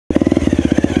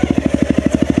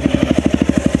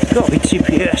Got to be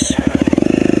TPS.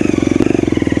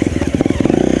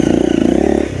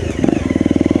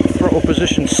 Throttle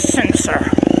position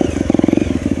sensor.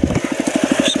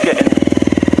 Just getting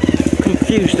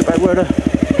confused about where the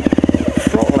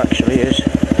throttle actually is.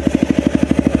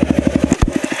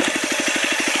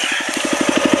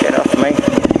 Get off me.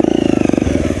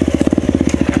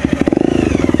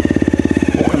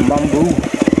 Walking bamboo.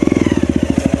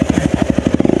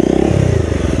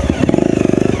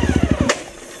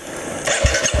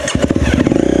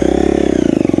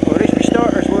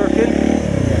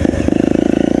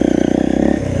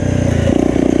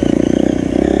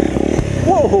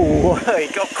 Whoa, he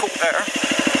got caught there.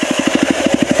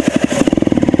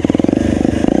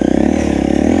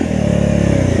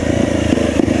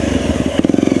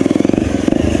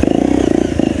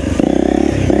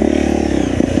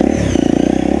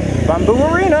 Bamboo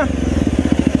Arena.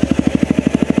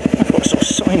 I've got a sort of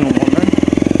sign on one then.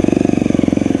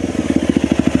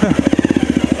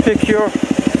 Pick your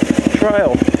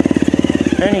trail.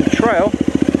 Any trail.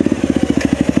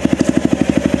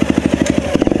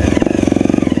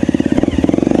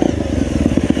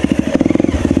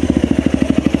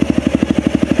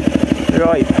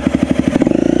 Right, I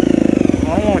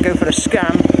don't want to go for the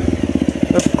scam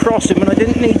of crossing when I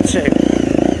didn't need to.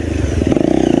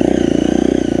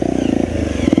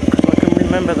 Because I can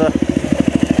remember the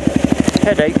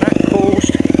headache that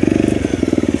caused.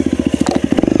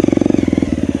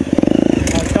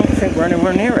 I don't think we're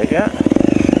anywhere near it yet.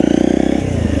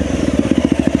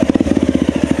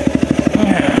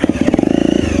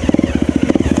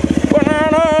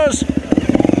 Bananas!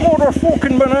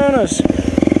 Motherfucking bananas!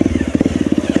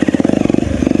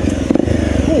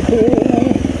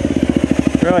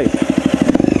 Right.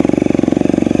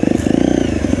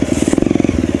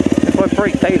 If I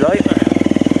break daylight,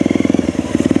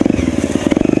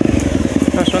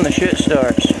 that's when the shit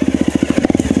starts.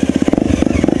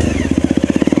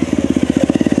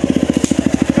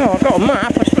 Oh, I've got a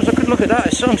map. I suppose I could look at that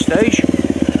at some stage.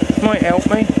 Might help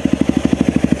me.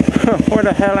 Where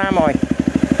the hell am I?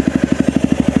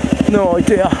 No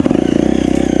idea.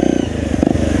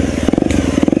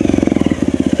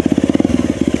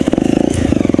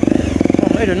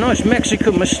 Made a nice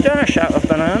Mexican moustache out of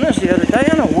bananas the other day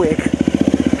and a wig.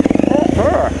 Oh,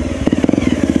 her.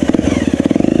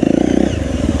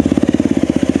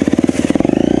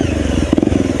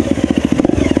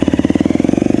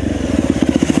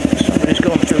 Somebody's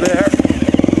gone through there,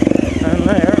 and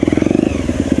there,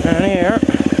 and here,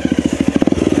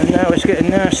 and now it's getting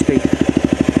nasty.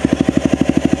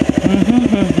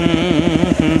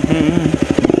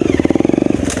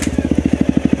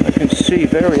 See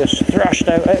various thrashed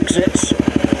out exits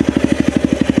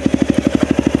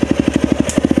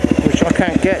which I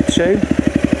can't get to.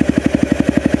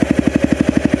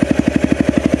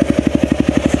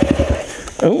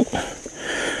 Oh,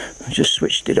 I just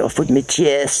switched it off with my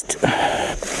chest.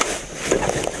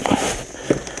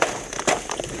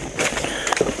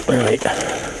 Right,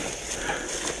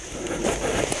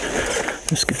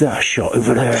 let's give that a shot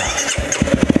over there.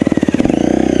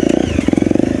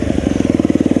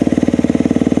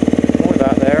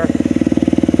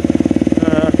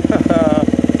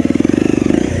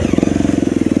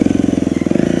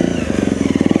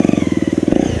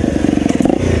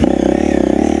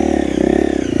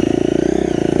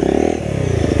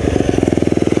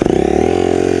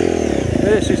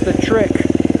 This is the trick.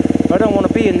 I don't want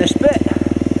to be in this bit.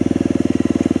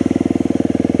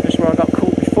 This is where I got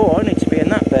caught before. I need to be in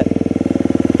that bit.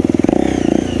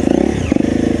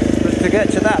 But to get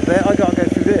to that bit, I got to go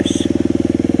through this.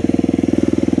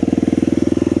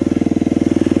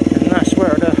 And that's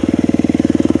where the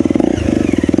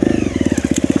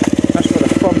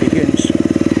fun begins.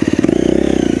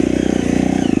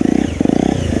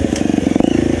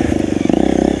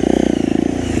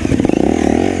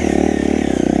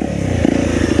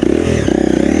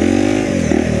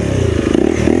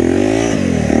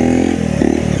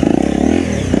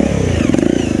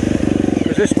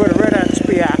 This is where the red ants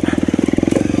be at.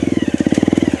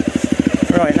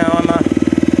 Right, now I'm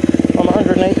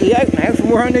 180 out now from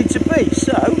where I need to be,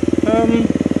 so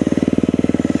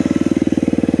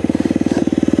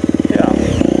yeah.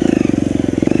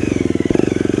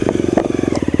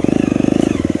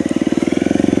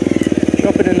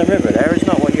 Dropping in the river there is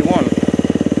not what you want.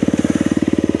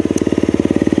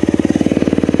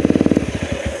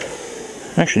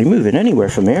 Actually moving anywhere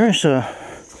from here is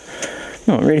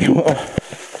not really what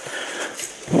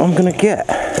I'm gonna get.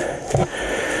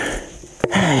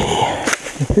 Hey,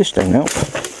 if this don't help.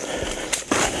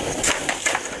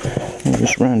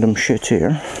 Just random shit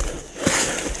here.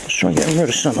 Let's try getting rid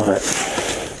of some of it.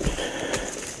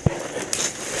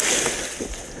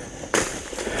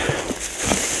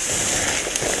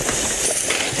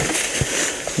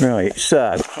 Right,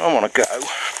 so I want to go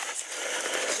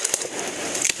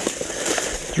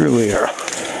through here.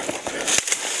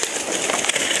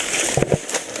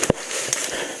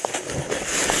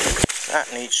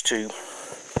 That needs to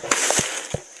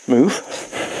move,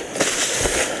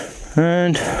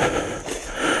 and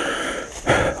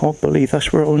I believe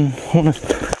that's where I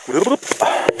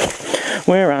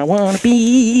want to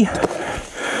be.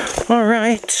 All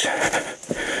right.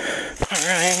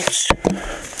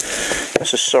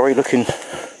 That's a sorry looking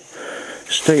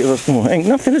state of, oh, ain't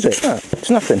nothing, is it? No, it's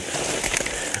nothing.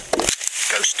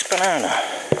 Ghost banana.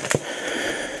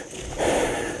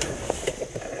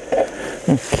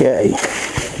 Okay.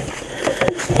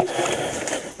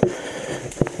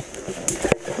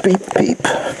 Beep beep.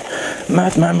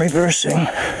 Madman reversing.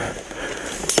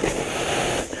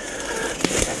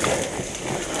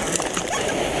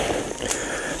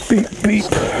 Beep beep.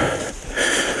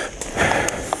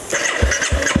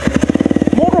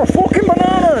 Motherfucking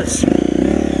bananas!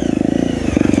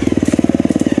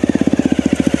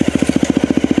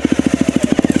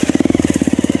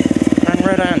 And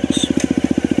red ants.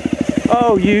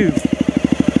 Oh, you!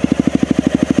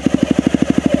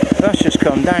 That's just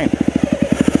come down.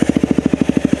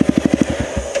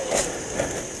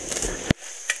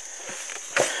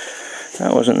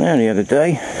 That wasn't there the other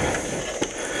day.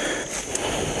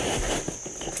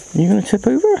 You gonna tip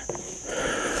over?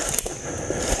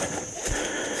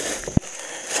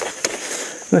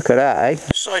 Look at that, eh?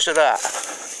 The size of that.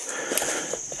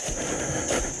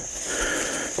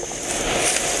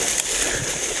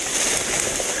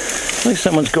 Like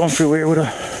someone's gone through here with a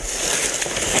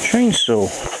chainsaw.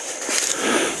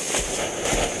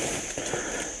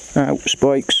 Ow,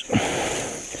 spikes.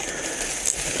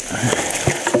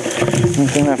 I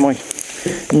don't have my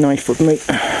knife with me.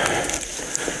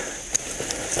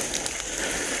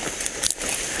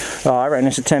 Oh, I reckon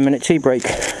it's a 10-minute tea break.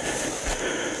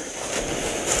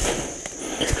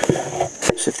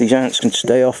 See if these ants can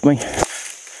stay off me.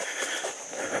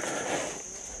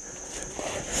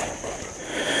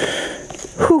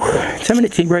 Whew,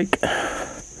 10-minute tea break.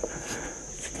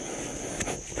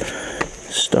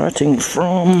 Starting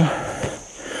from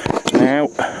now.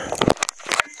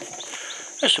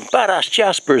 There's some badass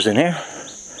jaspers in here.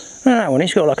 Look at that one,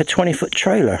 he's got like a 20-foot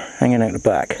trailer hanging out the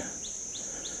back.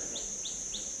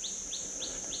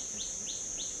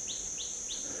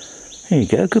 There you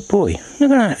go, good boy.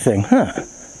 Look at that thing, huh?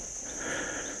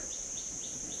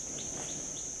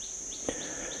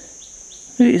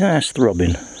 Look at his ass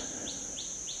throbbing. I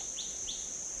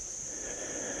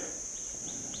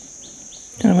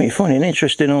don't know what you're finding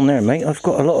interesting on there, mate. I've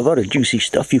got a lot of other juicy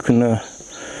stuff you can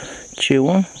chew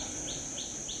on.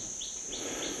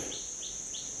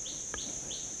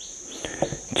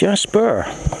 Jasper.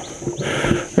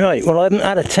 Right, well I haven't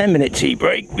had a 10-minute tea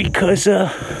break because I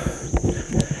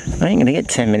ain't gonna get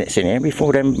 10 minutes in here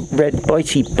before them red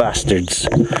bitey bastards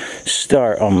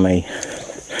start on me.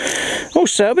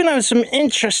 Also, I've been having some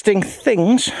interesting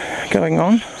things going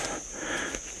on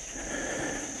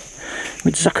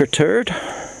with Zuckerturd.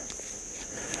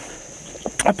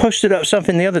 I posted up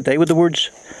something the other day with the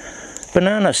words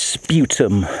banana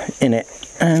sputum in it,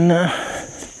 and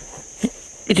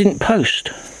it didn't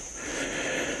post.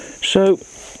 So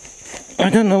I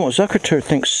don't know what Zuckerturd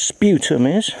thinks sputum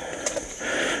is.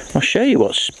 I'll show you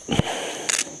what's.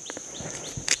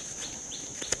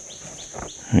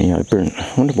 Yeah, I burnt.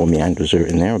 I wonder what my hand was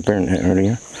in there. I burnt it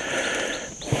earlier.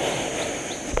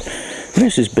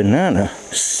 This is banana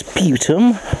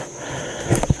sputum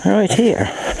right here.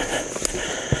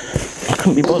 I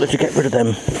couldn't be bothered to get rid of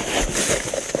them.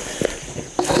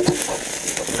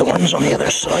 The ones on the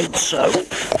other side, so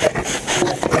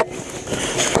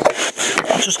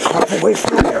I'll just carve away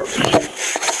from here.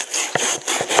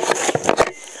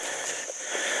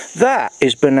 That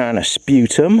is banana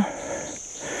sputum.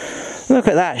 Look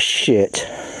at that shit.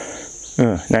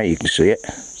 Oh, now you can see it.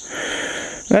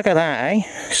 Look at that, eh?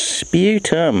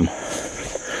 Sputum.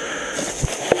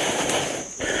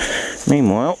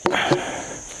 Meanwhile,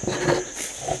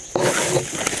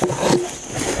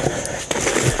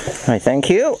 I thank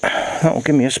you. That will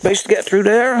give me a space to get through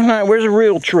there. Now, where's a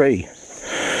real tree?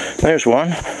 There's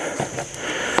one.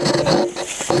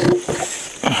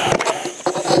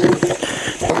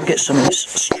 Get some of this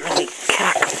stringy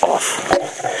cack off.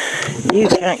 You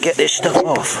can't get this stuff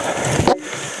off.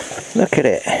 Look at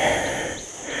it.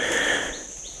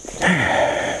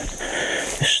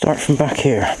 Let's start from back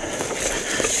here.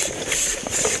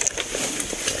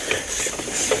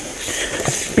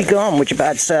 Be gone with your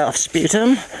bad self,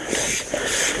 sputum.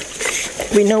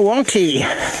 We no wanty.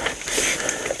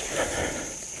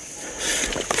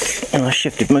 Oh, I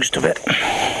shifted most of it.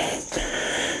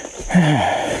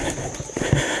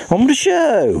 On the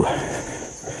show!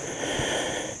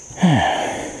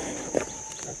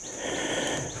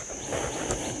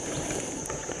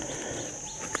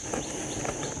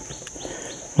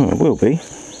 Well, it will be.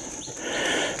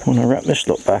 When I wrap this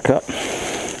lot back up,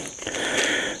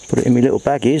 put it in my little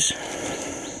baggies.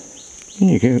 There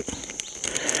you go.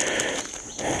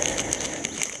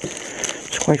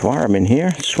 It's quite warm in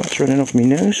here, sweat's running off my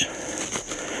nose.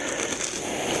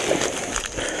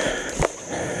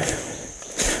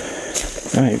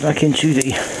 Right, back into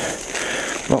the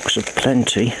box of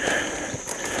plenty.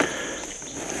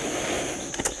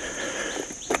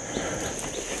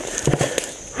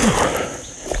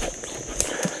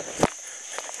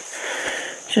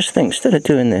 Just think, instead of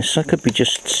doing this, I could be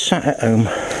just sat at home,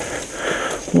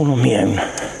 all on my own.